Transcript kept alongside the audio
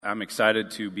I'm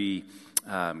excited to be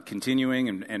continuing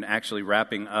and actually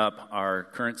wrapping up our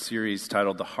current series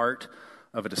titled The Heart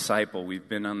of a Disciple. We've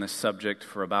been on this subject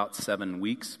for about 7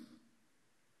 weeks,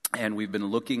 and we've been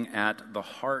looking at the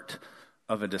heart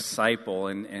of a disciple,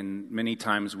 and many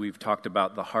times we've talked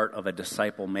about the heart of a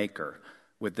disciple maker,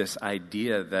 with this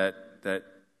idea that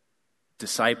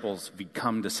disciples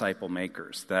become disciple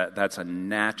makers. That's a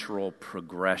natural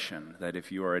progression, that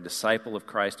if you are a disciple of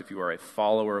Christ, if you are a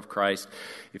follower of Christ,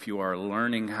 if you are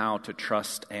learning how to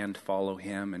trust and follow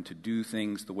Him and to do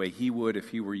things the way He would if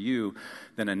He were you,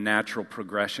 then a natural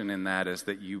progression in that is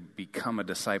that you become a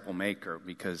disciple maker,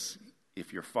 because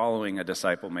if you're following a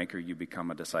disciple maker, you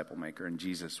become a disciple maker, and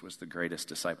Jesus was the greatest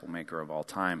disciple maker of all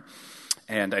time.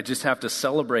 And I just have to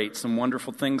celebrate some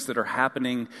wonderful things that are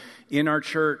happening in our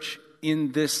church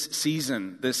in this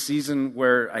season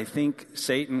where I think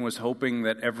Satan was hoping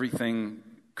that everything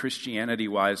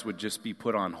Christianity-wise would just be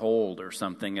put on hold or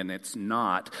something, and it's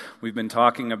not. We've been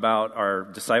talking about our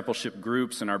discipleship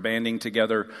groups and our banding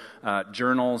together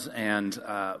journals, and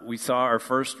we saw our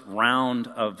first round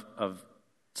of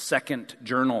second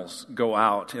journals go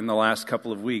out in the last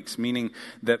couple of weeks, meaning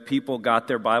that people got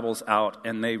their Bibles out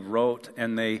and they wrote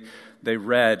and they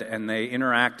read and they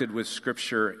interacted with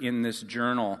Scripture in this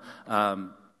journal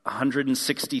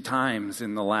 160 times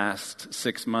in the last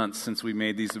 6 months since we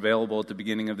made these available at the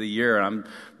beginning of the year. I'm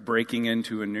breaking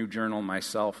into a new journal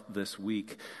myself this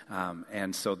week,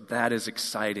 and so that is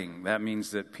exciting. That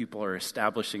means that people are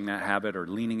establishing that habit or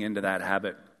leaning into that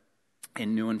habit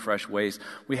in new and fresh ways.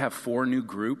 We have 4 new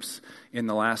groups in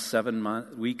the last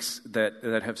 7 weeks that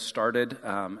have started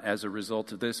as a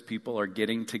result of this. People are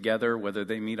getting together, whether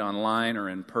they meet online or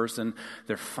in person.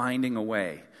 They're finding a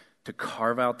way to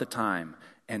carve out the time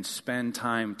and spend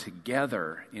time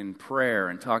together in prayer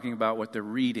and talking about what they're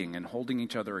reading and holding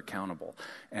each other accountable.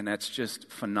 And that's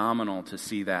just phenomenal to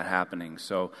see that happening.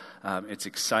 So it's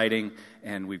exciting,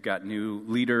 and we've got new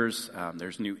leaders.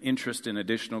 There's new interest in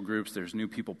additional groups. There's new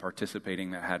people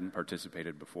participating that hadn't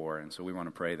participated before. And so we want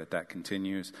to pray that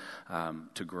continues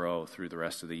to grow through the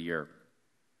rest of the year.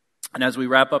 And as we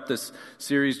wrap up this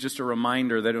series, just a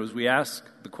reminder that as we ask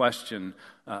the question,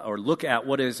 or look at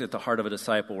what is at the heart of a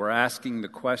disciple, we're asking the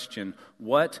question,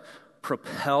 what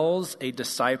propels a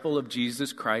disciple of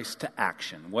Jesus Christ to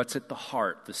action? What's at the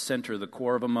heart, the center, the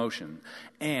core of emotion?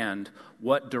 And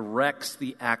what directs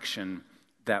the action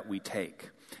that we take?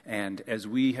 And as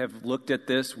we have looked at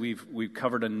this, we've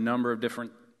covered a number of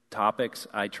different topics.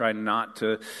 I try not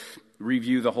to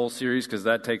review the whole series because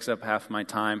that takes up half my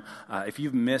time. If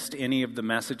you've missed any of the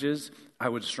messages, I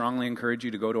would strongly encourage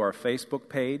you to go to our Facebook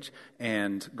page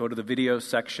and go to the video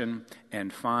section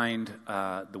and find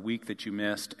the week that you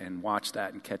missed and watch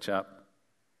that and catch up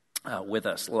with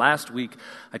us. Last week,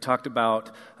 I talked about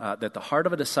that the heart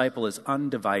of a disciple is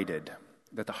undivided.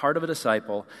 That the heart of a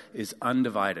disciple is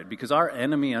undivided because our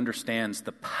enemy understands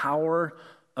the power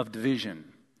of division.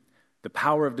 The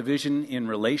power of division in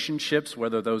relationships,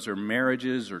 whether those are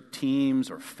marriages or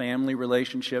teams or family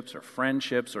relationships or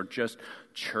friendships or just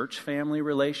church family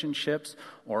relationships,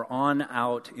 or on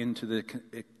out into the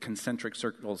concentric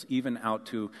circles, even out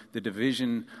to the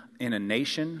division in a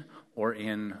nation or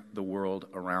in the world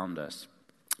around us.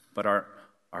 But our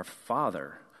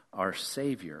Father, our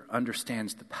Savior,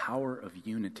 understands the power of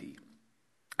unity.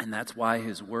 And that's why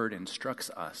His Word instructs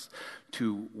us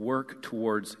to work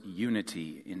towards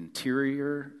unity,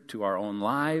 interior to our own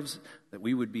lives, that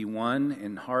we would be one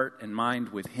in heart and mind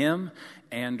with Him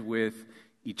and with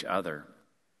each other.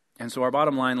 And so our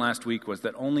bottom line last week was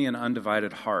that only an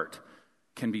undivided heart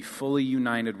can be fully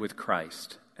united with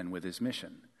Christ and with His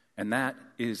mission. And that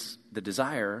is the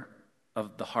desire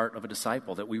of the heart of a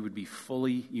disciple, that we would be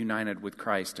fully united with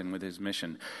Christ and with His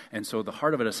mission. And so the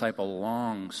heart of a disciple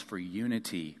longs for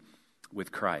unity with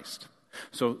Christ.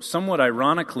 So somewhat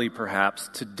ironically, perhaps,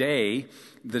 today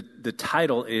the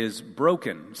title is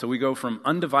Broken. So we go from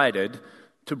undivided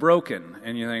to broken.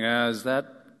 And you think, does that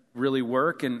really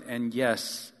work? And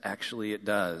yes, actually it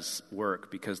does work,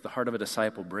 because the heart of a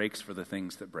disciple breaks for the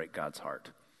things that break God's heart.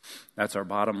 That's our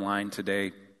bottom line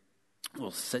today.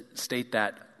 We'll state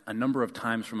that a number of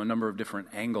times from a number of different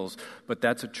angles, but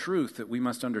that's a truth that we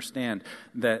must understand,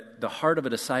 that the heart of a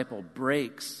disciple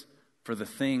breaks for the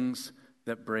things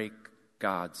that break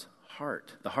God's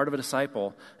heart. The heart of a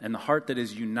disciple and the heart that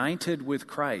is united with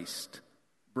Christ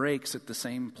breaks at the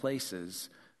same places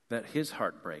that His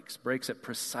heart breaks at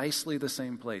precisely the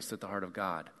same place that the heart of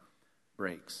God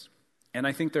breaks. And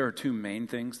I think there are 2 main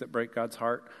things that break God's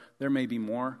heart. There may be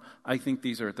more. I think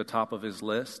these are at the top of His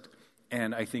list.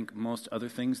 And I think most other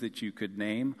things that you could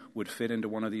name would fit into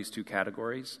one of these 2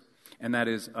 categories. And that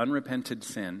is unrepented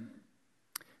sin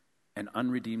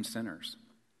unredeemed sinners.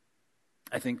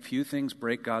 I think few things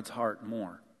break God's heart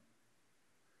more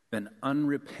than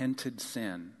unrepented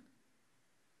sin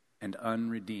and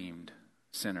unredeemed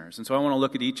sinners. And so I want to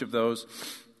look at each of those,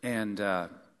 and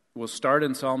we'll start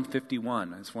in Psalm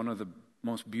 51. It's one of the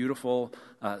most beautiful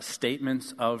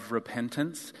statements of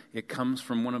repentance. It comes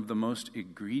from one of the most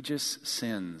egregious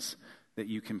sins that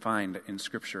you can find in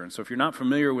Scripture. And so if you're not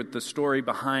familiar with the story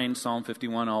behind Psalm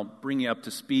 51, I'll bring you up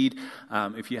to speed.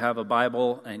 If you have a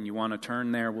Bible and you want to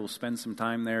turn there, we'll spend some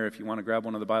time there. If you want to grab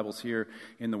one of the Bibles here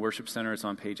in the worship center, it's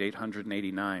on page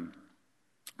 889.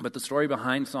 But the story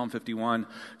behind Psalm 51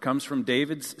 comes from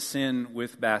David's sin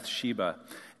with Bathsheba.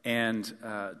 And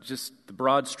just the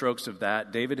broad strokes of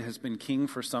that, David has been king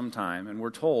for some time, and we're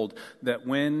told that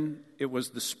when it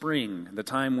was the spring, the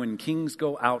time when kings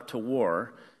go out to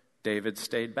war, David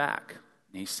stayed back.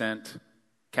 He sent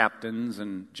captains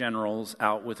and generals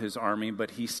out with his army,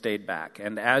 but he stayed back.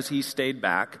 And as he stayed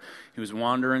back, he was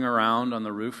wandering around on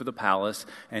the roof of the palace,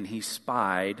 and he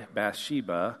spied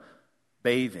Bathsheba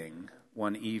bathing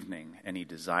one evening. And he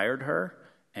desired her,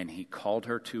 and he called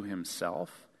her to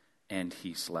himself, and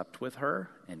he slept with her,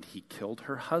 and he killed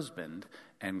her husband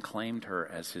and claimed her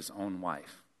as his own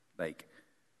wife. Like,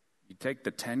 you take the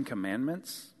 10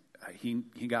 Commandments, he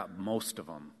got most of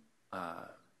them.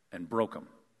 And broke them,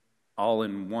 all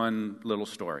in one little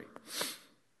story.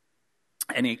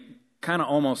 And he kind of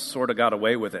almost sort of got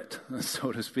away with it,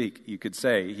 so to speak, you could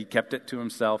say. He kept it to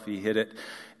himself, he hid it,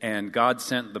 and God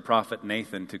sent the prophet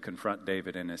Nathan to confront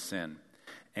David in his sin.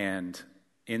 And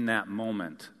in that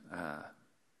moment,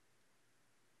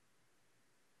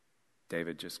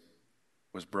 David just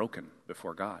was broken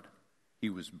before God. He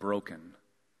was broken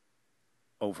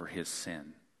over his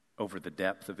sin, over the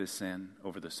depth of his sin,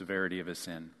 over the severity of his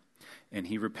sin. And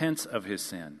he repents of his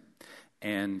sin.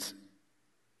 And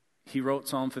he wrote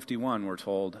Psalm 51, we're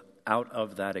told, out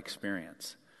of that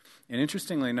experience. And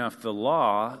interestingly enough, the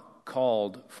law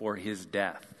called for his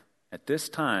death. At this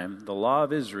time, the law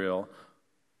of Israel,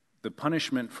 the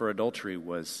punishment for adultery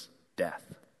was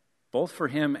death, both for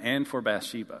him and for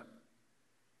Bathsheba.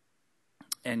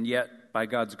 And yet, by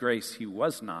God's grace, he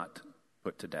was not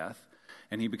put to death.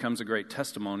 And he becomes a great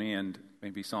testimony, and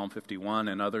maybe Psalm 51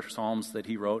 and other psalms that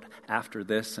he wrote after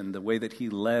this, and the way that he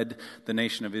led the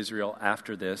nation of Israel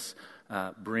after this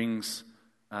brings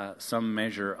some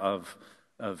measure of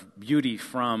beauty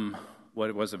from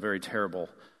what was a very terrible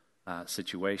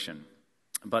situation.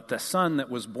 But the son that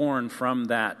was born from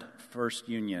that first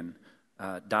union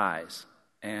dies,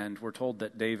 and we're told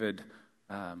that David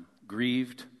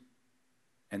grieved,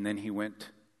 and then he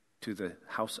went to the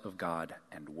house of God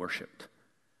and worshiped.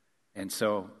 And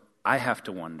so I have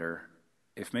to wonder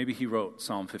if maybe he wrote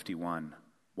Psalm 51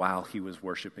 while he was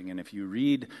worshiping. And if you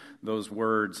read those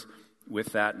words with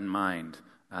that in mind,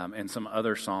 and some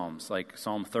other psalms, like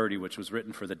Psalm 30, which was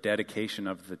written for the dedication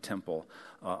of the temple,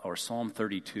 or Psalm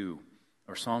 32,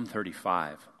 or Psalm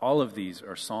 35, all of these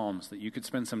are psalms that you could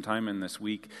spend some time in this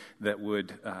week that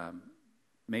would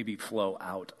maybe flow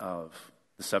out of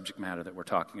the subject matter that we're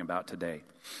talking about today.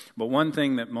 But one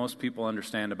thing that most people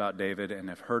understand about David and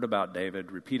have heard about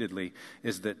David repeatedly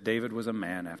is that David was a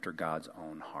man after God's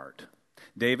own heart.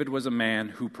 David was a man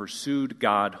who pursued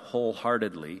God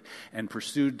wholeheartedly and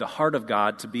pursued the heart of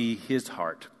God to be his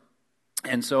heart.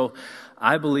 And so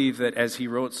I believe that as he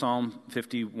wrote Psalm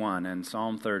 51 and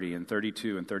Psalm 30 and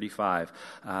 32 and 35,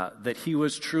 that he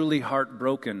was truly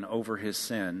heartbroken over his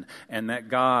sin, and that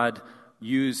God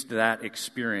used that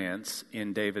experience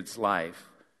in David's life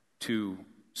to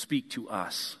speak to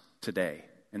us today.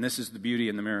 And this is the beauty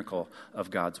and the miracle of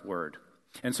God's Word.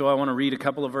 And so I want to read a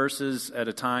couple of verses at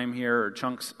a time here, or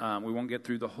chunks. We won't get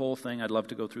through the whole thing. I'd love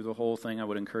to go through the whole thing. I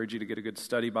would encourage you to get a good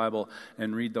study Bible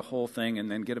and read the whole thing, and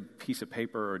then get a piece of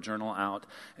paper or a journal out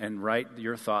and write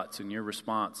your thoughts and your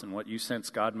response and what you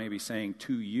sense God may be saying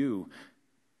to you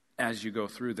as you go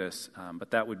through this,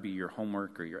 but that would be your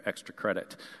homework or your extra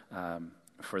credit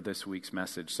for this week's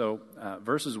message. So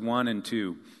verses 1 and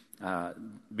 2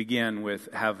 begin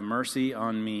with, "Have mercy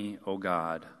on me, O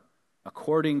God,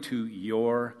 according to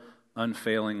your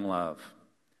unfailing love,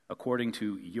 according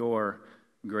to your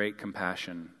great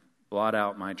compassion. Blot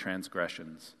out my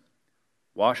transgressions.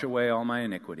 Wash away all my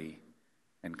iniquity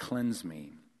and cleanse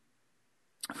me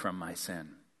from my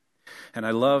sin." And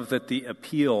I love that the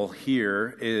appeal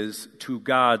here is to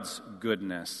God's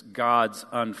goodness, God's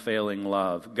unfailing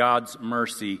love, God's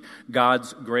mercy,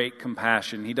 God's great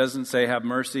compassion. He doesn't say, "Have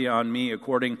mercy on me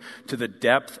according to the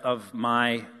depth of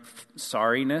my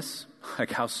sorriness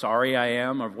like how sorry I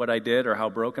am of what I did or how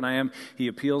broken I am. He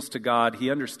appeals to God. He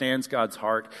understands God's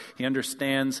heart. He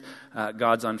understands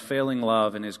God's unfailing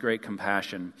love and his great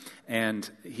compassion. And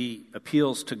he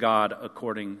appeals to God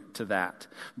according to that.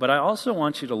 But I also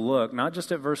want you to look, not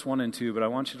just at verse 1 and 2, but I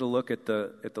want you to look at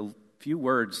the few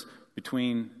words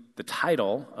between the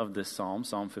title of this psalm,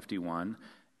 Psalm 51,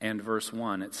 and verse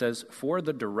 1. It says, "For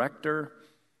the director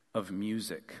of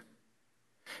music."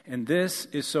 And this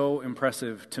is so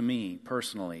impressive to me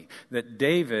personally, that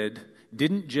David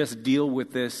didn't just deal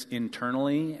with this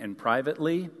internally and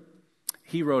privately.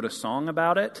 He wrote a song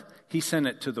about it. He sent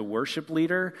it to the worship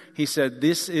leader. He said,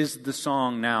 this is the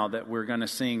song now that we're going to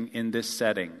sing in this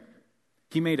setting.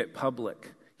 He made it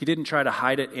public. He didn't try to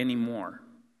hide it anymore.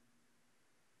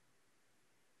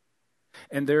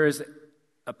 And there is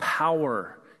a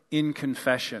power in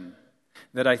confession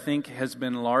that I think has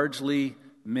been largely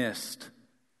missed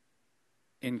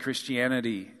in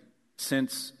Christianity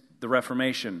since the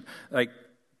Reformation. Like,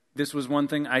 this was one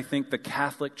thing I think the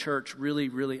Catholic Church really,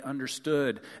 really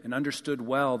understood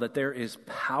well, that there is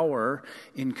power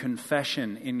in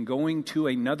confession, in going to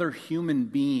another human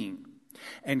being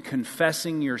and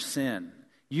confessing your sin.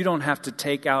 You don't have to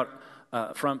take out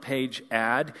a front page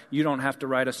ad. You don't have to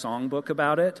write a songbook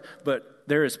about it, but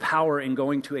there is power in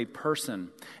going to a person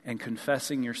and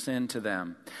confessing your sin to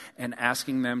them and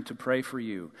asking them to pray for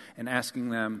you and asking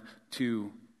them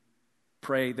to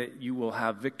pray that you will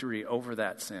have victory over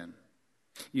that sin.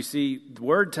 You see, the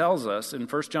Word tells us in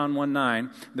 1 John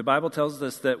 1:9, the Bible tells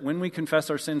us that when we confess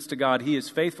our sins to God, He is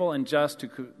faithful and just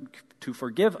to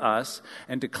forgive us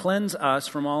and to cleanse us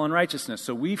from all unrighteousness.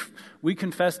 So we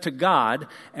confess to God,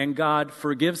 and God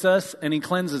forgives us and He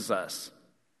cleanses us.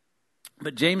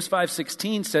 But James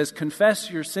 5:16 says, confess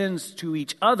your sins to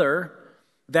each other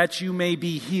that you may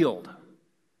be healed.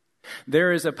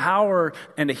 There is a power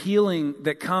and a healing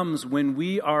that comes when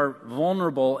we are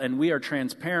vulnerable and we are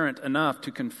transparent enough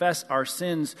to confess our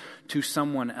sins to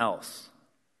someone else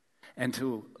and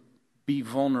to be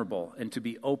vulnerable and to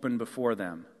be open before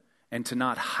them and to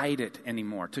not hide it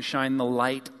anymore, to shine the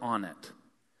light on it,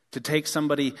 to take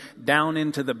somebody down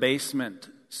into the basement,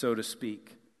 so to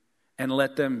speak, and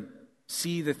let them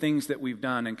see the things that we've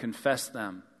done and confess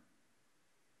them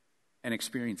and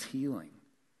experience healing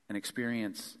and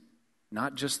experience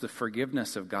not just the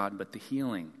forgiveness of God, but the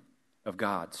healing of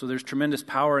God. So there's tremendous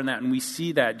power in that, and we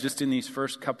see that just in these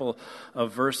first couple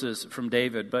of verses from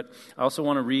David. But I also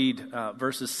want to read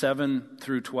verses 7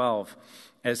 through 12.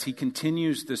 As he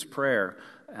continues this prayer,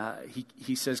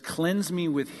 he says, cleanse me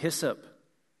with hyssop,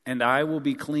 and I will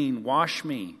be clean. Wash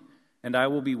me, and I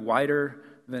will be whiter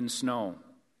than snow.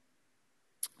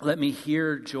 Let me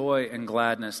hear joy and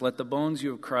gladness. Let the bones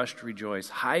you have crushed rejoice.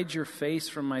 Hide your face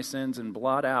from my sins and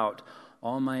blot out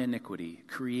all my iniquity.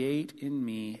 Create in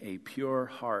me a pure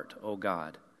heart, O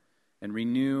God, and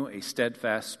renew a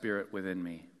steadfast spirit within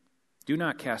me. Do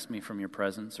not cast me from your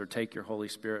presence or take your Holy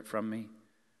Spirit from me.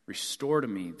 Restore to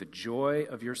me the joy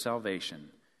of your salvation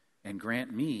and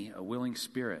grant me a willing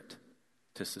spirit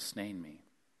to sustain me.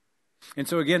 And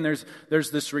so again, there's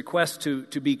this request to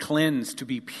be cleansed, to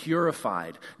be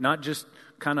purified, not just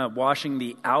kind of washing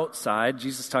the outside.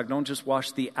 Jesus talked, don't just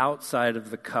wash the outside of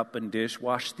the cup and dish,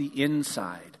 wash the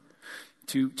inside.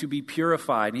 To be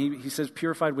purified. He says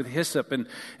purified with hyssop.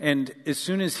 And as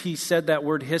soon as he said that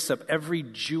word hyssop, every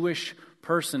Jewish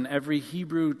person, every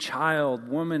Hebrew child,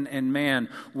 woman, and man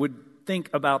would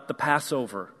think about the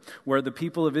Passover, where the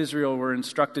people of Israel were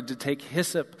instructed to take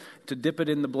hyssop, to dip it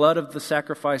in the blood of the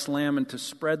sacrificed lamb, and to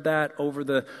spread that over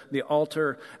the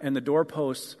altar and the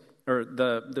doorposts, or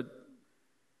the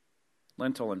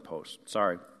lintel and posts,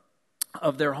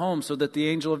 of their home, so that the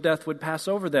angel of death would pass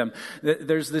over them.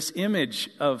 There's this image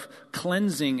of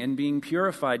cleansing and being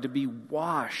purified, to be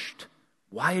washed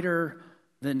whiter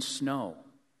than snow.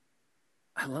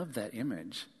 I love that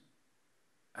image.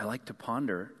 I like to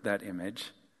ponder that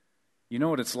image. You know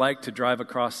what it's like to drive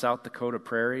across South Dakota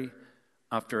prairie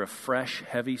after a fresh,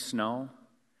 heavy snow?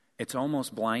 It's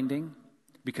almost blinding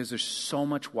because there's so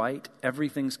much white.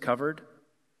 Everything's covered.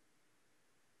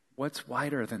 What's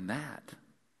whiter than that?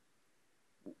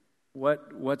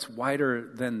 What's whiter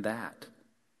than that?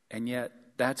 And yet,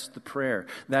 that's the prayer.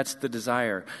 That's the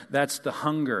desire. That's the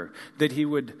hunger. That he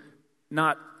would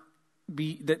not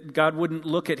be, that God wouldn't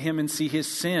look at him and see his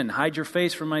sin. Hide your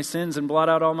face from my sins and blot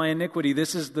out all my iniquity.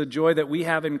 This is the joy that we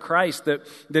have in Christ, that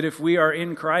if we are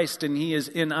in Christ and he is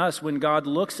in us, when God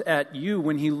looks at you,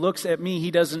 when he looks at me, he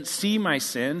doesn't see my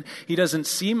sin. He doesn't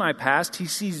see my past. He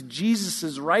sees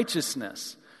Jesus'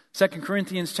 righteousness. 2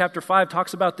 Corinthians chapter 5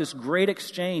 talks about this great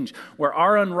exchange where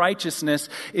our unrighteousness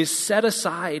is set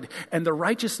aside and the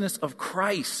righteousness of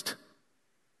Christ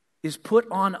is put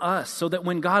on us so that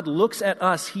when God looks at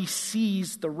us, he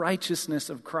sees the righteousness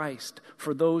of Christ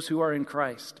for those who are in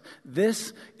Christ.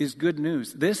 This is good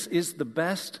news. This is the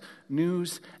best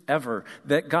news ever,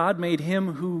 that God made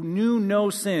him who knew no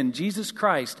sin, Jesus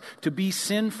Christ, to be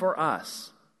sin for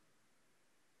us,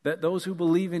 that those who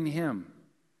believe in him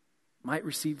might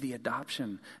receive the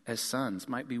adoption as sons,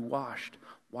 might be washed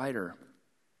whiter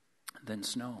than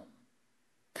snow.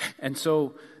 And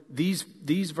so these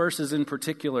verses in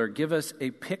particular give us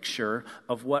a picture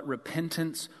of what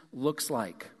repentance looks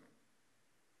like.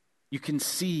 You can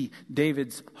see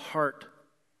David's heart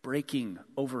breaking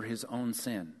over his own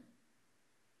sin.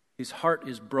 His heart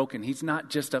is broken. He's not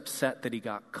just upset that he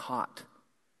got caught.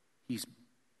 He's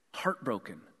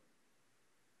heartbroken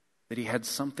that he had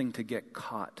something to get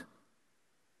caught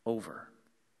over.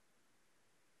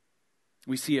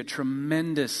 We see a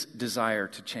tremendous desire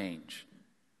to change.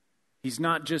 He's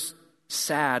not just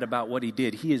sad about what he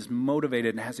did. He is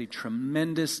motivated and has a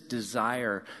tremendous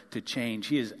desire to change.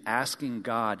 He is asking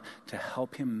God to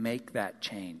help him make that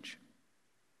change.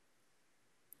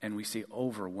 And we see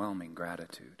overwhelming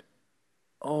gratitude.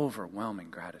 Overwhelming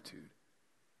gratitude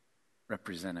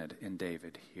represented in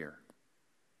David here.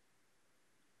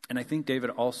 And I think David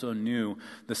also knew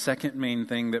the second main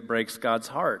thing that breaks God's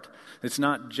heart. It's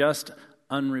not just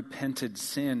unrepented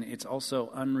sin, it's also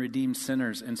unredeemed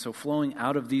sinners. And so flowing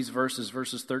out of these verses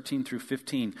 13 through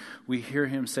 15, we hear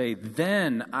him say,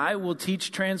 "Then I will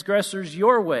teach transgressors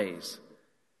your ways,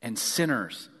 and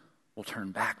sinners will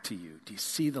turn back to you." Do you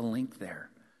see the link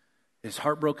there? His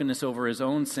heartbrokenness over his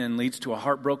own sin leads to a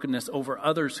heartbrokenness over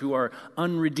others who are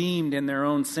unredeemed in their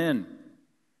own sin.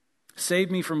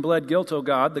 "Save me from blood guilt, O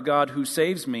God, the God who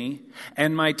saves me,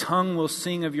 and my tongue will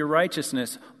sing of your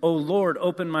righteousness. O Lord,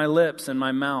 open my lips, and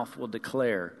my mouth will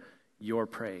declare your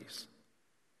praise."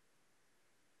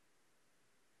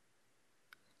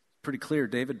 Pretty clear,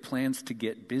 David plans to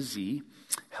get busy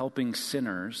helping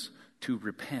sinners to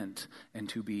repent and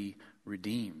to be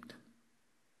redeemed.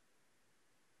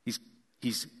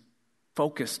 He's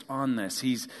focused on this.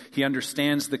 He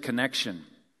understands the connection,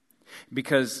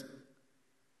 because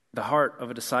the heart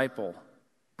of a disciple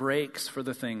breaks for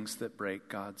the things that break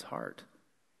God's heart.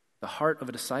 The heart of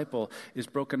a disciple is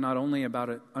broken not only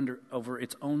over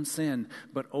its own sin,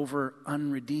 but over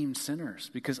unredeemed sinners,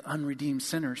 because unredeemed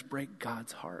sinners break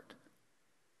God's heart.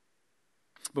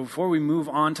 But before we move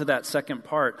on to that second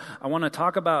part, I want to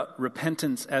talk about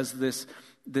repentance as this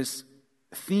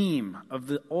theme of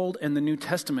the Old and the New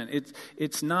Testament.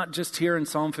 It's not just here in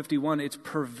Psalm 51, it's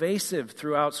pervasive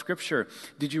throughout Scripture.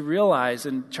 Did you realize,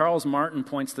 and Charles Martin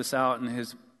points this out in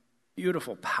his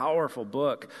beautiful, powerful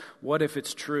book, What If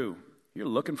It's True? You're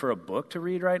looking for a book to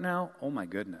read right now? Oh my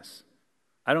goodness.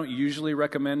 I don't usually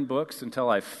recommend books until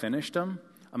I've finished them.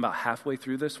 I'm about halfway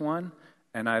through this one,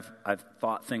 and I've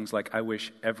thought things like, I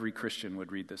wish every Christian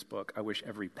would read this book. I wish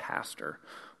every pastor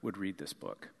would read this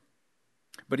book.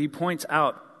 But he points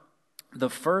out the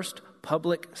first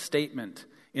public statement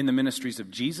in the ministries of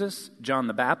Jesus, John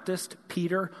the Baptist,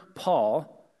 Peter,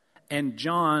 Paul, and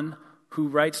John, who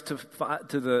writes to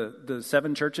the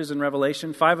 7 churches in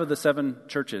Revelation. 5 of the 7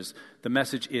 churches, the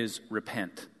message is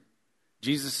repent.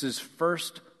 Jesus'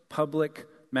 first public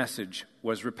message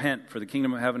was repent, for the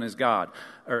kingdom of heaven is God,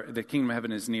 or the kingdom of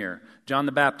heaven is near. John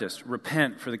the Baptist,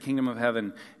 repent, for the kingdom of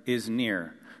heaven is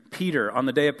near. Peter, on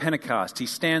the day of Pentecost, he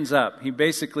stands up. He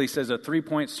basically says a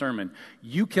 3-point sermon.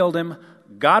 You killed him.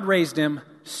 God raised him.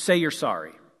 Say you're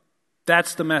sorry.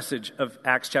 That's the message of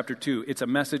Acts chapter 2. It's a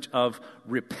message of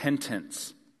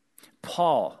repentance.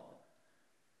 Paul,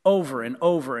 over and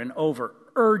over and over,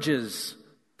 urges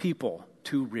people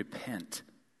to repent,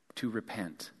 to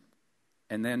repent.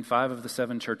 And then 5 of the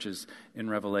 7 churches in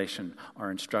Revelation are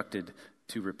instructed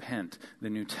to repent. The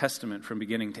New Testament, from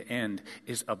beginning to end,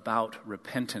 is about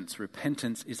repentance.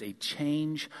 Repentance is a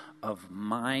change of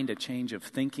mind, a change of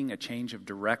thinking, a change of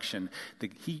direction.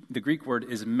 The Greek word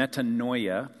is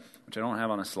metanoia, which I don't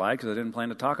have on a slide because I didn't plan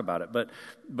to talk about it.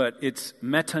 But it's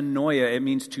metanoia. It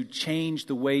means to change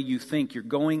the way you think. You're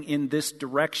going in this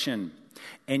direction,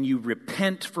 and you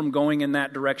repent from going in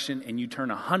that direction, and you turn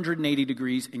 180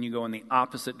 degrees and you go in the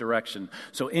opposite direction.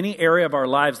 So any area of our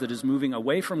lives that is moving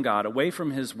away from God, away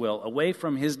from His will, away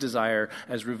from His desire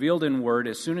as revealed in Word,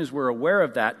 as soon as we're aware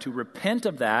of that, to repent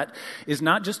of that is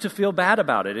not just to feel bad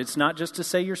about it. It's not just to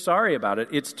say you're sorry about it.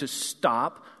 It's to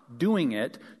stop doing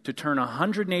it, to turn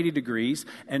 180 degrees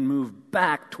and move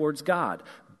back towards God,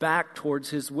 back towards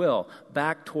His will,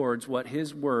 back towards what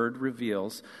His Word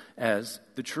reveals as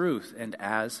the truth and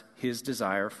as His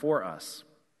desire for us.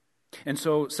 And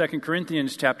so 2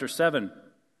 Corinthians chapter 7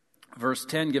 Verse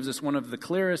 10 gives us one of the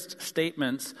clearest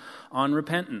statements on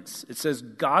repentance. It says,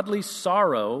 "Godly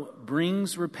sorrow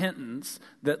brings repentance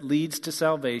that leads to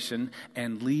salvation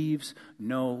and leaves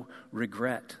no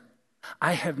regret."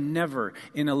 I have never,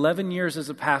 in 11 years as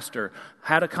a pastor,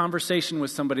 had a conversation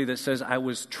with somebody that says, I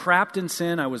was trapped in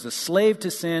sin, I was a slave to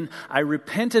sin, I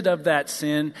repented of that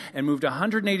sin and moved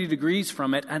 180 degrees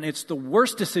from it, and it's the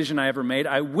worst decision I ever made.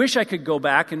 I wish I could go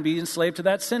back and be enslaved to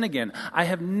that sin again. I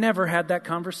have never had that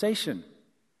conversation.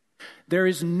 There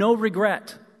is no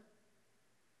regret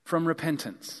from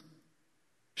repentance.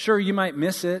 Sure, you might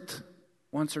miss it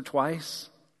once or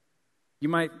twice. You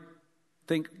might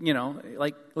think,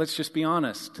 let's just be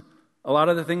honest. A lot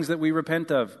of the things that we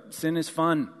repent of, sin is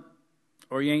fun,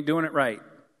 or you ain't doing it right.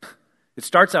 It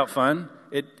starts out fun.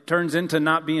 It turns into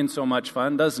not being so much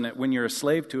fun, doesn't it, when you're a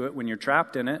slave to it, when you're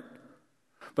trapped in it.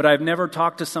 But I've never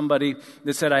talked to somebody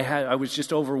that said I was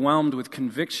just overwhelmed with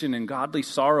conviction and godly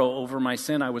sorrow over my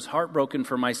sin. I was heartbroken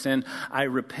for my sin. I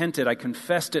repented. I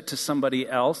confessed it to somebody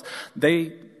else.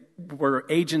 They were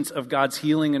agents of God's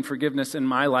healing and forgiveness in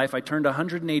my life. I turned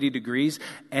 180 degrees,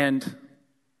 and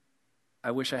I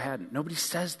wish I hadn't. Nobody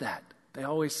says that. They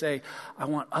always say, I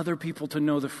want other people to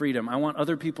know the freedom. I want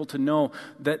other people to know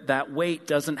that that weight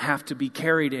doesn't have to be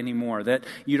carried anymore, that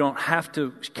you don't have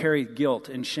to carry guilt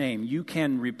and shame. You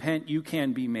can repent. You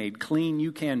can be made clean.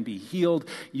 You can be healed.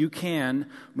 You can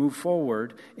move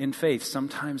forward in faith.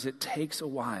 Sometimes it takes a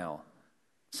while.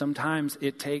 Sometimes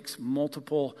it takes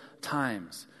multiple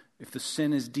times. If the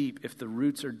sin is deep, if the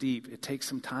roots are deep, it takes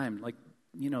some time. Like,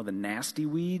 the nasty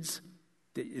weeds,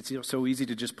 it's so easy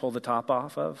to just pull the top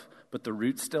off of, but the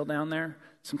root's still down there.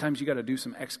 Sometimes you got to do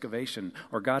some excavation,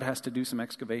 or God has to do some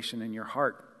excavation in your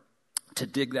heart to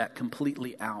dig that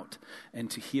completely out and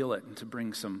to heal it and to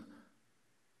bring some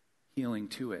healing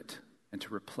to it and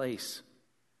to replace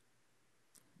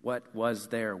what was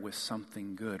there with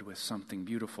something good, with something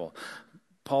beautiful.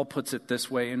 Paul puts it this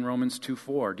way in Romans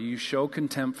 2:4. Do you show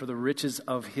contempt for the riches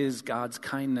of God's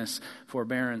kindness,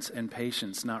 forbearance, and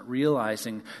patience, not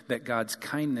realizing that God's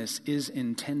kindness is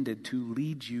intended to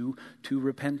lead you to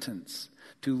repentance,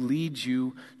 to lead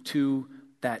you to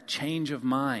that change of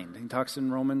mind? He talks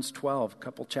in Romans 12, a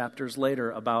couple chapters later,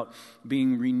 about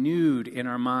being renewed in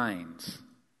our minds.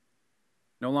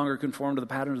 No longer conformed to the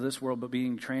patterns of this world, but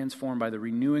being transformed by the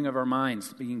renewing of our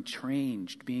minds, being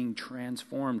changed, being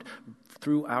transformed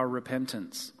through our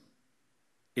repentance.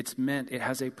 It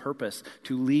has a purpose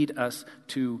to lead us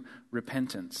to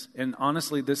repentance. And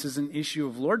honestly, this is an issue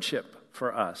of lordship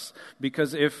for us.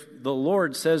 Because if the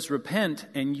Lord says repent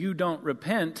and you don't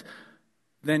repent,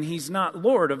 then he's not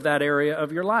Lord of that area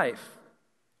of your life.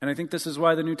 And I think this is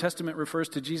why the New Testament refers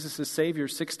to Jesus as Savior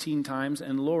 16 times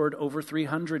and Lord over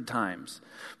 300 times.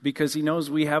 Because he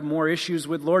knows we have more issues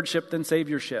with lordship than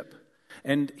saviorship.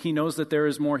 And he knows that there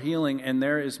is more healing and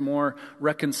there is more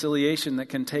reconciliation that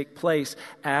can take place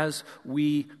as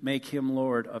we make him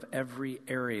Lord of every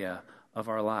area of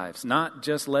our lives. Not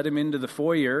just let him into the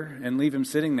foyer and leave him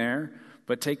sitting there,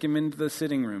 but take him into the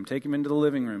sitting room, take him into the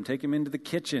living room, take him into the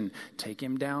kitchen, take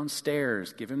him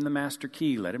downstairs, give him the master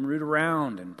key, let him root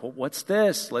around and pull, what's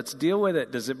this? Let's deal with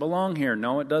it. Does it belong here?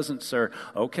 No, it doesn't, sir.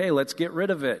 Okay, let's get rid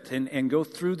of it and go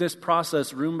through this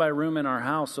process room by room in our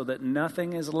house so that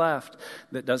nothing is left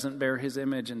that doesn't bear his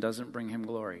image and doesn't bring him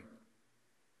glory.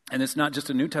 And it's not just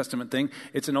a New Testament thing,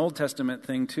 it's an Old Testament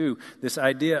thing too, this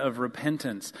idea of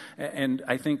repentance. And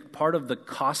I think part of the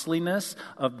costliness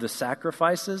of the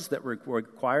sacrifices that were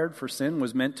required for sin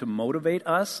was meant to motivate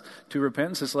us to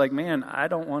repentance. It's like, man, I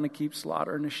don't want to keep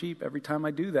slaughtering a sheep every time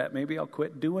I do that. Maybe I'll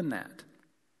quit doing that.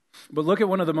 But look at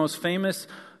one of the most famous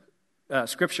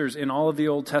scriptures in all of the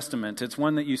Old Testament. It's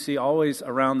one that you see always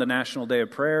around the National Day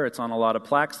of Prayer. It's on a lot of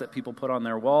plaques that people put on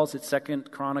their walls. It's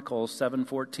 2 Chronicles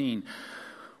 7:14.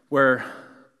 Where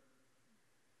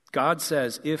God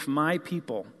says, if my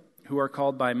people who are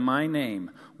called by my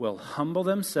name will humble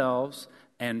themselves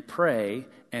and pray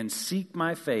and seek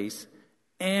my face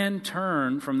and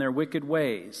turn from their wicked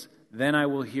ways, then I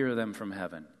will hear them from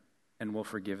heaven and will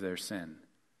forgive their sin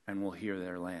and will heal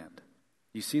their land.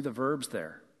 You see the verbs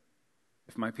there.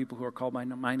 If my people who are called by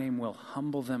my name will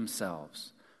humble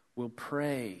themselves, will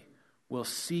pray, will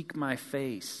seek my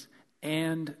face,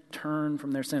 and turn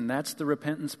from their sin. That's the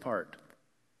repentance part.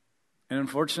 And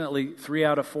unfortunately, 3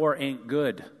 out of 4 ain't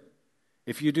good.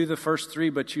 If you do the first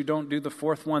 3, but you don't do the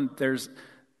fourth one, there's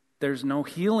no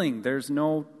healing. There's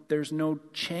no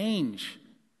change.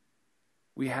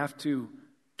 We have to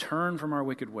turn from our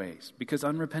wicked ways because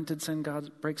unrepented sin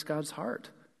breaks God's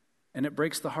heart. And it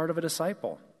breaks the heart of a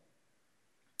disciple.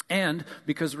 And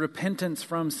because repentance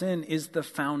from sin is the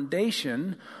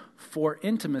foundation for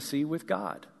intimacy with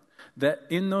God. that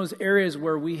in those areas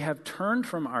where we have turned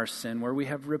from our sin, where we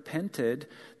have repented,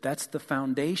 that's the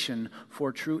foundation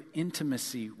for true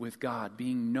intimacy with God,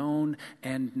 being known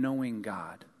and knowing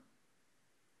God.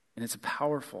 And it's a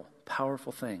powerful,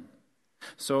 powerful thing.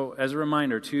 So as a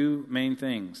reminder, two main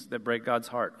things that break God's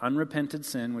heart: unrepented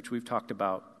sin, which we've talked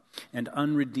about, and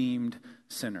unredeemed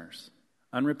sinners.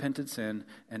 Unrepented sin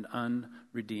and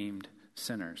unredeemed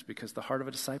sinners. Because the heart of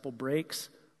a disciple breaks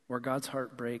where God's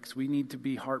heart breaks. We need to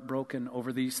be heartbroken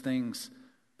over these things.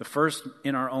 The first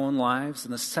in our own lives,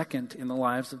 and the second in the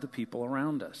lives of the people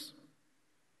around us.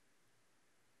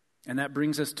 And that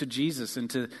brings us to Jesus and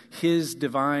to his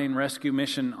divine rescue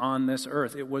mission on this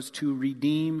earth. It was to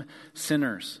redeem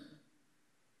sinners.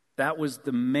 That was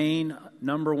the main,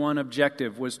 number one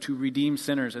objective, was to redeem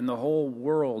sinners. And the whole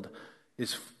world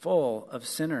is full of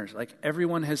sinners. Like,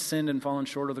 everyone has sinned and fallen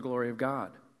short of the glory of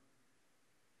God.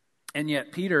 And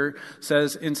yet Peter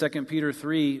says in 2 Peter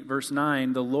 3, verse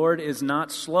 9, "The Lord is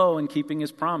not slow in keeping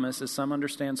his promise, as some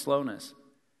understand slowness.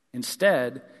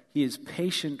 Instead, he is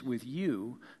patient with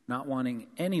you, not wanting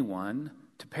anyone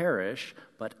to perish,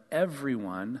 but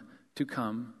everyone to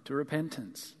come to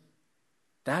repentance."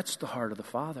 That's the heart of the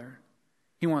Father.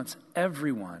 He wants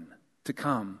everyone to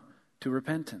come to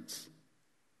repentance.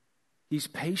 He's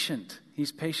patient.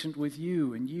 He's patient with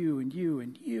you and you and you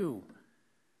and you.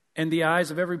 And the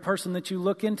eyes of every person that you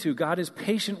look into, God is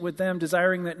patient with them,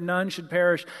 desiring that none should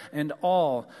perish and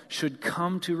all should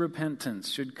come to repentance,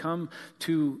 should come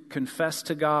to confess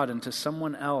to God and to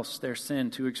someone else their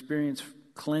sin, to experience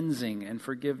cleansing and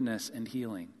forgiveness and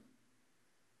healing.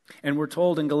 And we're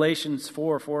told in Galatians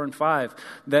 4 and 5,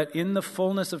 that in the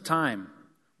fullness of time,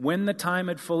 when the time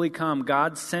had fully come,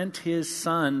 God sent his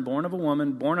Son, born of a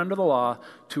woman, born under the law,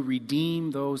 to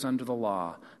redeem those under the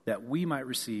law, that we might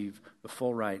receive the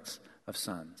full rights of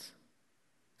sons.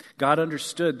 God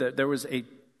understood that there was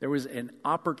an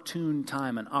opportune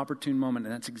time, an opportune moment,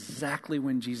 and that's exactly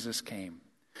when Jesus came.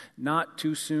 Not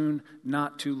too soon,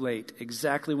 not too late.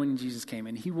 Exactly when Jesus came.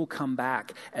 And he will come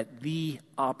back at the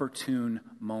opportune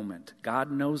moment.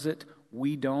 God knows it.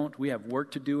 We don't. We have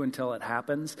work to do until it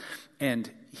happens. And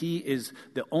he is,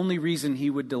 the only reason he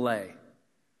would delay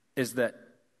is that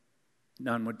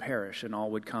none would perish and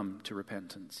all would come to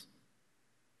repentance.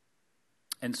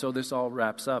 And so this all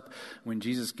wraps up when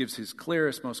Jesus gives his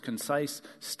clearest, most concise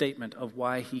statement of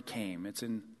why he came. It's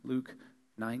in Luke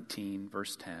 19,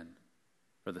 verse 10.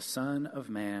 "For the Son of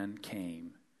Man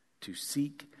came to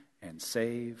seek and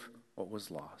save what was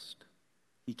lost."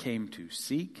 He came to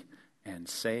seek and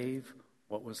save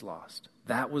what was lost.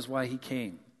 That was why he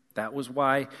came. That was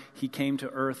why he came to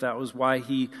earth. That was why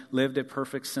he lived a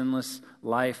perfect, sinless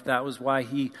life. That was why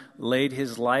he laid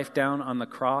his life down on the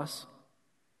cross.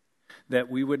 That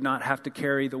we would not have to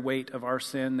carry the weight of our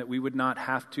sin. That we would not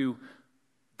have to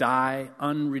die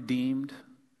unredeemed.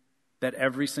 That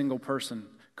every single person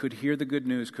could hear the good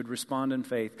news, could respond in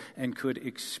faith, and could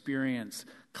experience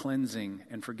cleansing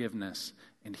and forgiveness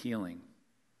and healing.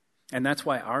 And that's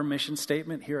why our mission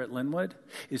statement here at Linwood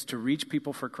is to reach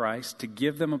people for Christ, to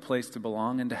give them a place to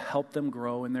belong, and to help them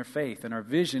grow in their faith. And our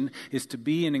vision is to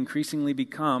be and increasingly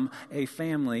become a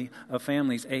family of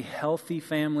families, a healthy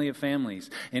family of families.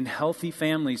 In healthy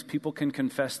families, people can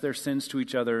confess their sins to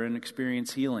each other and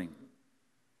experience healing.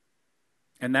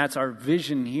 And that's our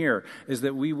vision here, is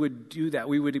that we would do that.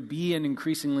 We would be and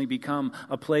increasingly become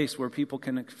a place where people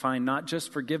can find not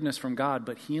just forgiveness from God,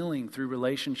 but healing through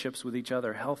relationships with each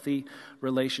other, healthy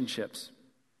relationships.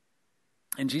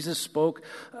 And Jesus spoke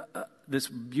this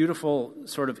beautiful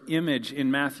sort of image in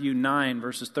Matthew 9,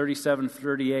 verses 37 to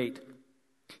 38.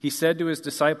 He said to his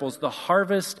disciples, "The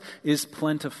harvest is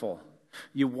plentiful."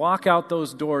 You walk out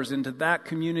those doors into that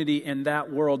community and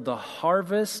that world, the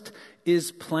harvest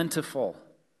is plentiful,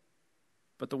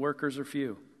 but the workers are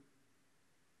few.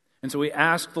 And so we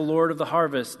ask the Lord of the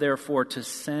harvest, therefore, to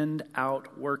send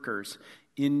out workers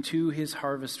into his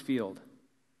harvest field.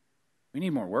 We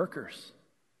need more workers.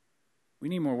 We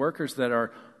need more workers that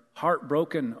are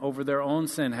heartbroken over their own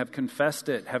sin, have confessed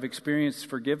it, have experienced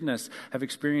forgiveness, have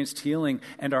experienced healing,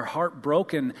 and are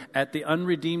heartbroken at the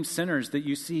unredeemed sinners that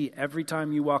you see every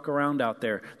time you walk around out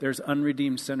there. There's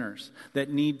unredeemed sinners that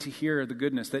need to hear the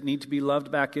goodness, that need to be loved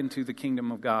back into the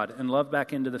kingdom of God and loved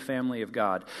back into the family of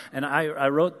God. And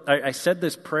I said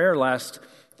this prayer last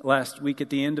week at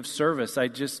the end of service. I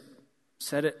just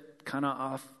said it kind of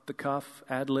off the cuff,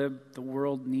 ad lib. The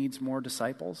world needs more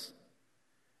disciples.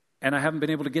 And I haven't been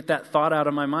able to get that thought out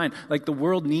of my mind. Like, the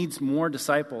world needs more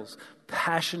disciples,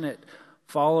 passionate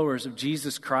followers of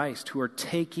Jesus Christ who are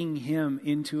taking him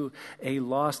into a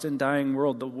lost and dying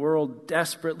world. The world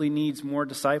desperately needs more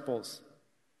disciples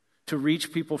to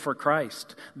reach people for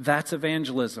Christ. That's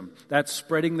evangelism. That's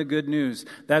spreading the good news.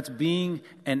 That's being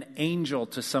an angel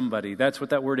to somebody. That's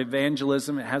what that word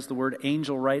evangelism, it has the word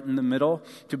angel right in the middle.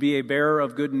 To be a bearer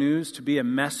of good news, to be a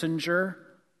messenger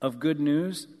of good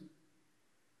news.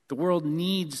 The world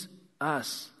needs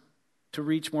us to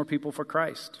reach more people for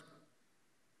Christ.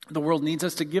 The world needs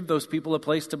us to give those people a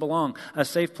place to belong, a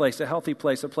safe place, a healthy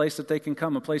place, a place that they can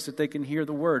come, a place that they can hear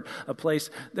the word, a place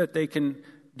that they can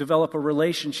develop a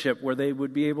relationship where they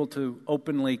would be able to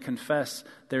openly confess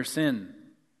their sin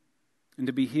and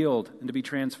to be healed and to be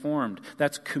transformed.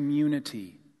 That's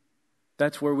community.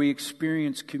 That's where we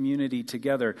experience community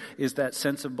together, is that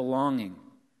sense of belonging.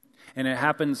 And it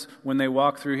happens when they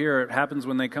walk through here. It happens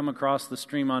when they come across the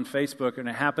stream on Facebook. And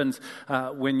it happens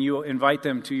when you invite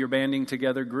them to your banding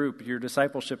together group, your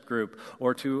discipleship group,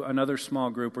 or to another small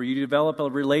group, or you develop a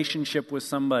relationship with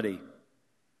somebody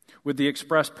with the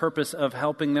express purpose of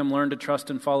helping them learn to trust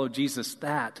and follow Jesus.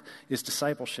 That is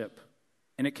discipleship.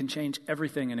 And it can change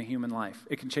everything in a human life.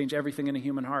 It can change everything in a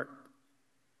human heart.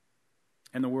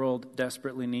 And the world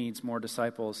desperately needs more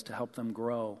disciples to help them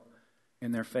grow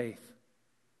in their faith.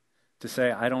 To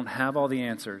say, I don't have all the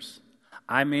answers.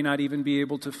 I may not even be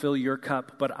able to fill your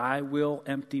cup, but I will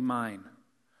empty mine.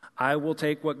 I will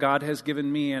take what God has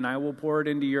given me and I will pour it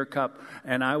into your cup,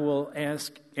 and I will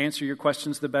answer your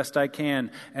questions the best I can,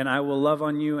 and I will love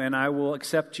on you, and I will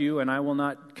accept you, and I will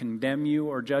not condemn you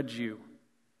or judge you.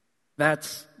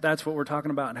 That's what we're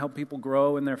talking about, and help people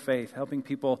grow in their faith, helping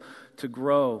people to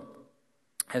grow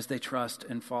as they trust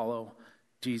and follow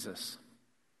Jesus.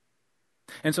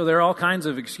 And so there are all kinds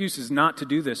of excuses not to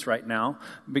do this right now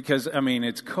because,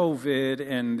 it's COVID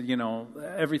and,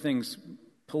 everything's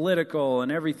political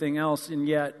and everything else. And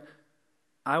yet,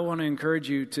 I want to encourage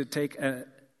you to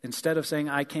instead of saying,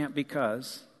 I can't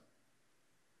because,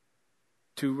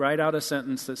 to write out a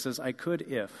sentence that says, I could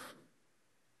if.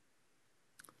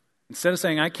 Instead of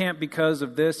saying, I can't because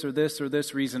of this or this or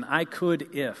this reason, I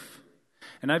could if.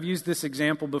 And I've used this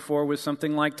example before with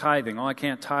something like tithing. I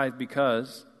can't tithe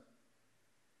because.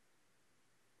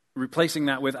 Replacing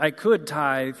that with, I could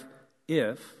tithe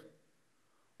if,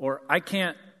 or I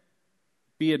can't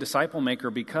be a disciple maker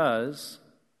because,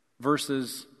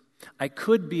 versus, I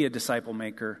could be a disciple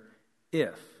maker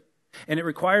if. And it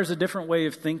requires a different way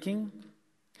of thinking.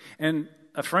 And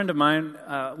a friend of mine,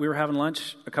 we were having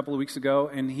lunch a couple of weeks ago,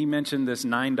 and he mentioned this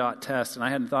 9-dot test, and I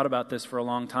hadn't thought about this for a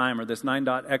long time, or this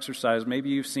 9-dot exercise. Maybe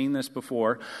you've seen this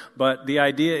before, but the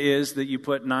idea is that you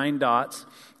put 9 dots,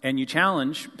 and you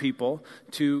challenge people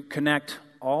to connect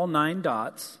all 9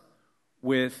 dots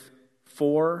with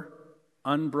 4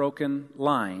 unbroken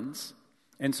lines.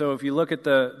 And so if you look at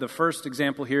the first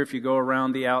example here, if you go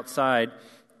around the outside,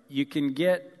 you can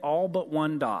get all but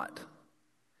 1 dot.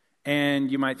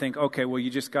 And you might think, okay, well,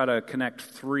 you just got to connect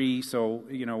 3. So,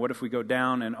 what if we go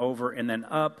down and over and then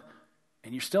up?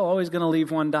 And you're still always going to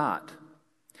leave 1 dot.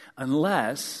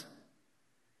 Unless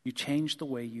you change the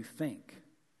way you think.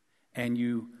 And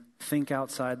you think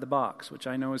outside the box, which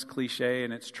I know is cliche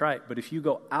and it's trite. But if you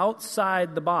go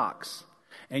outside the box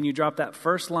and you drop that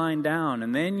first line down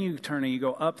and then you turn and you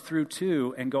go up through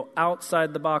 2 and go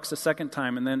outside the box a second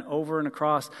time and then over and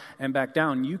across and back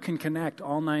down, you can connect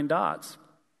all 9 dots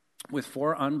with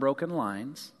 4 unbroken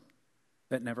lines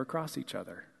that never cross each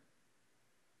other.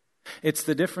 It's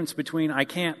the difference between I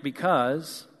can't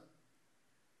because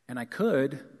and I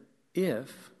could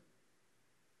if.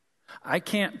 I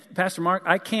can't, Pastor Mark,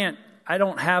 I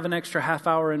don't have an extra half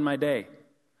hour in my day.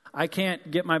 I can't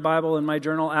get my Bible and my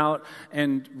journal out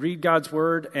and read God's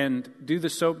Word and do the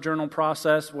SOAP journal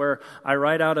process where I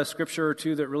write out a scripture or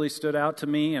 2 that really stood out to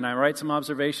me and I write some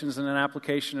observations and an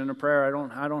application and a prayer.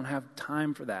 I don't have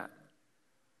time for that.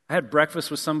 I had breakfast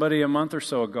with somebody a month or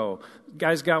so ago.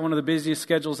 Guy's got one of the busiest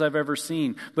schedules I've ever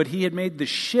seen. But he had made the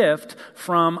shift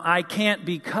from I can't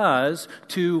because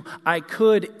to I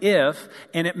could if,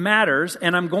 and it matters,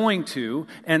 and I'm going to,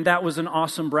 and that was an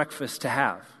awesome breakfast to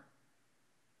have.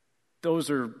 Those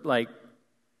are like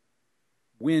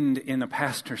wind in a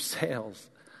pastor's sails.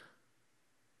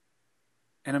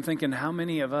 And I'm thinking, how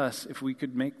many of us, if we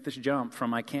could make this jump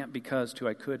from I can't because to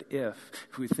I could if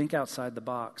we think outside the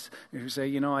box, if we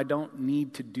say, I don't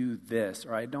need to do this,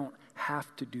 or I don't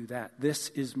have to do that. This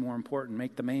is more important.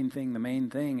 Make the main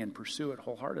thing, and pursue it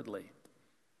wholeheartedly.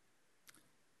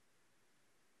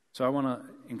 So I want to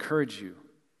encourage you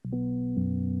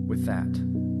with that.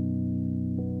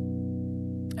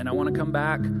 And I want to come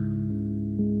back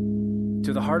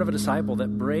to the heart of a disciple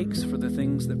that breaks for the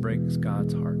things that breaks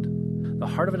God's heart. The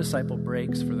heart of a disciple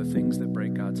breaks for the things that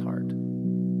break God's heart.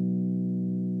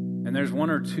 And there's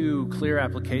 1 or 2 clear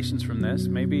applications from this.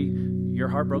 Maybe you're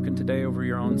heartbroken today over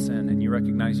your own sin and you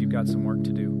recognize you've got some work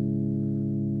to do,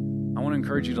 I want to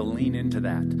encourage you to lean into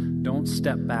that. Don't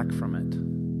step back from it.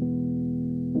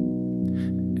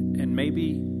 And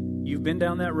maybe you've been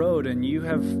down that road and you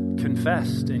have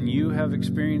confessed and you have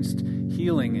experienced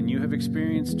healing and you have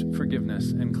experienced forgiveness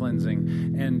and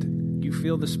cleansing, and you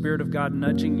feel the Spirit of God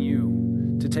nudging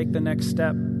you to take the next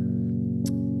step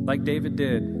like David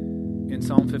did in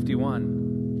Psalm 51,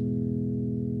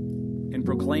 in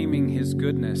proclaiming his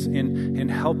goodness, in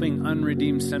helping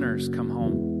unredeemed sinners come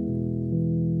home.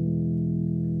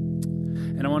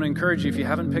 And I want to encourage you, if you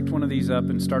haven't picked one of these up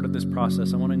and started this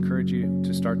process, I want to encourage you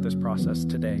to start this process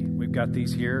today. We've got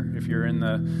these here. If you're in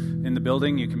the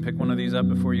building, you can pick one of these up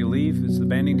before you leave. It's the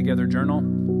Banding Together Journal.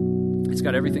 It's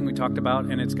got everything we talked about,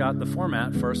 and it's got the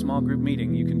format for a small group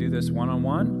meeting. You can do this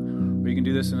one-on-one, or you can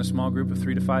do this in a small group of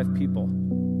 3 to 5 people.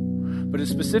 But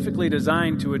it's specifically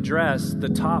designed to address the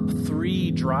top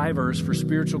 3 drivers for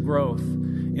spiritual growth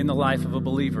in the life of a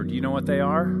believer. Do you know what they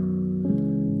are?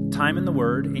 Time in the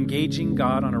Word, engaging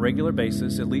God on a regular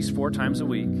basis, at least 4 times a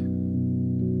week,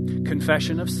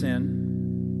 confession of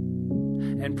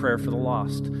sin, and prayer for the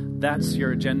lost. That's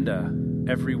your agenda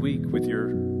every week with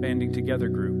your Banding Together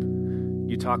group.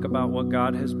 You talk about what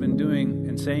God has been doing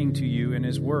and saying to you in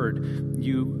His Word.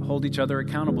 You hold each other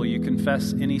accountable. You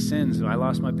confess any sins. I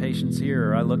lost my patience here,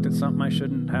 or I looked at something I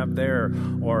shouldn't have there,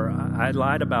 or I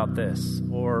lied about this,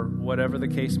 or whatever the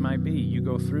case might be. You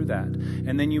go through that.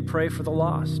 And then you pray for the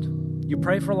lost. You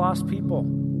pray for lost people.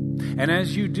 And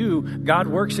as you do, God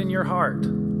works in your heart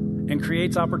and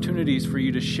creates opportunities for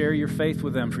you to share your faith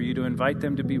with them, for you to invite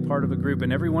them to be part of a group.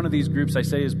 And every one of these groups, I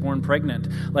say, is born pregnant.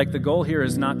 Like, the goal here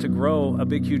is not to grow a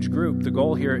big, huge group. The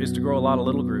goal here is to grow a lot of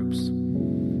little groups.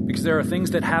 Because there are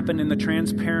things that happen in the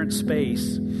transparent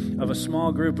space of a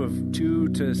small group of 2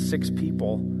 to 6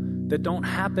 people that don't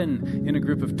happen in a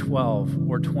group of 12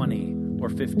 or 20 or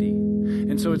 50.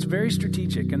 And so it's very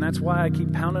strategic, and that's why I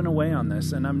keep pounding away on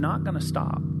this, and I'm not going to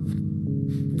stop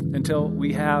until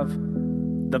we have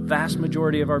the vast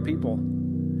majority of our people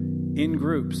in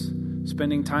groups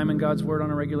spending time in God's Word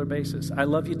on a regular basis. I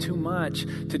love you too much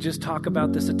to just talk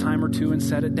about this a time or two and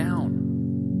set it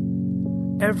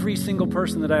down. Every single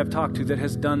person that I have talked to that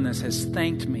has done this has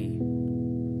thanked me.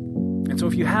 And so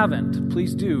if you haven't,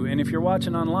 please do. And if you're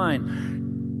watching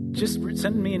online, just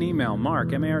send me an email,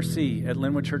 Mark, M-A-R-C,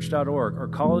 @linwoodchurch.org, or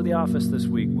call the office this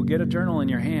week. We'll get a journal in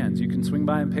your hands. You can swing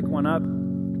by and pick one up.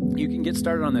 You can get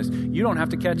started on this. You don't have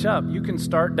to catch up. You can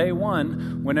start day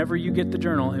 1 whenever you get the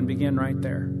journal and begin right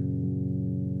there.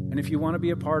 And if you want to be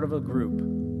a part of a group,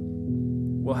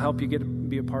 we'll help you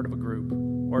be a part of a group,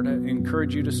 or to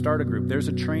encourage you to start a group. There's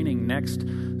a training next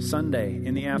Sunday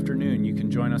in the afternoon. You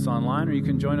can join us online, or you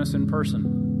can join us in person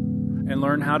and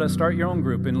learn how to start your own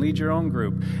group and lead your own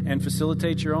group and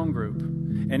facilitate your own group.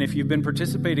 And if you've been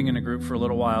participating in a group for a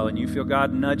little while and you feel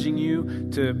God nudging you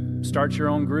to start your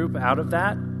own group out of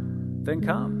that, then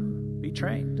come, be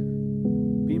trained,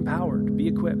 be empowered, be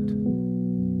equipped.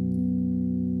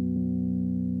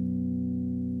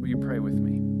 Will you pray with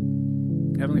me?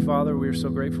 Heavenly Father, we are so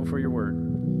grateful for your word.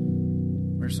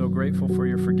 We're so grateful for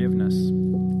your forgiveness.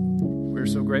 We're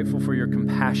so grateful for your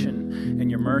compassion and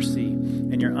your mercy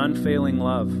and your unfailing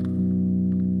love.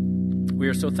 We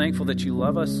are so thankful that you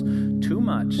love us too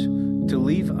much to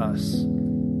leave us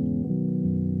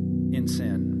in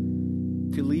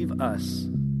sin, to leave us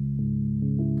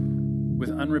with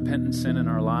unrepentant sin in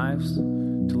our lives,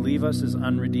 to leave us as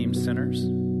unredeemed sinners.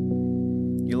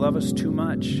 You love us too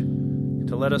much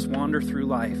to let us wander through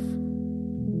life,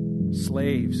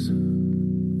 slaves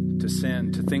to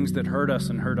sin, to things that hurt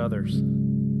us and hurt others.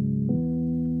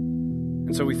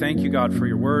 And so we thank you, God, for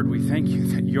your word. We thank you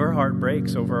that your heart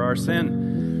breaks over our sin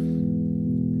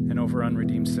and over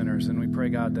unredeemed sinners. And we pray,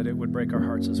 God, that it would break our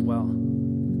hearts as well,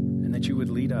 and that you would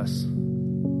lead us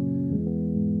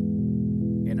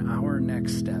in our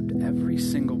next step. Every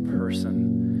single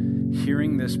person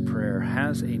hearing this prayer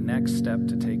has a next step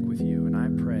to take with you. And I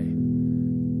pray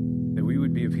that we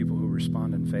would be a people who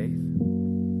respond in faith,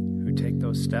 who take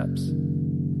those steps,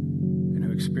 and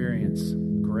who experience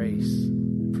grace,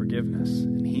 forgiveness,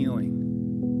 and healing,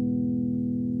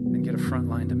 and get a front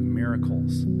line to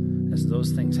miracles as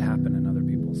those things happen in other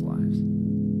people's lives.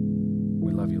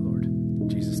 We love you, Lord. In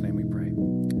Jesus' name we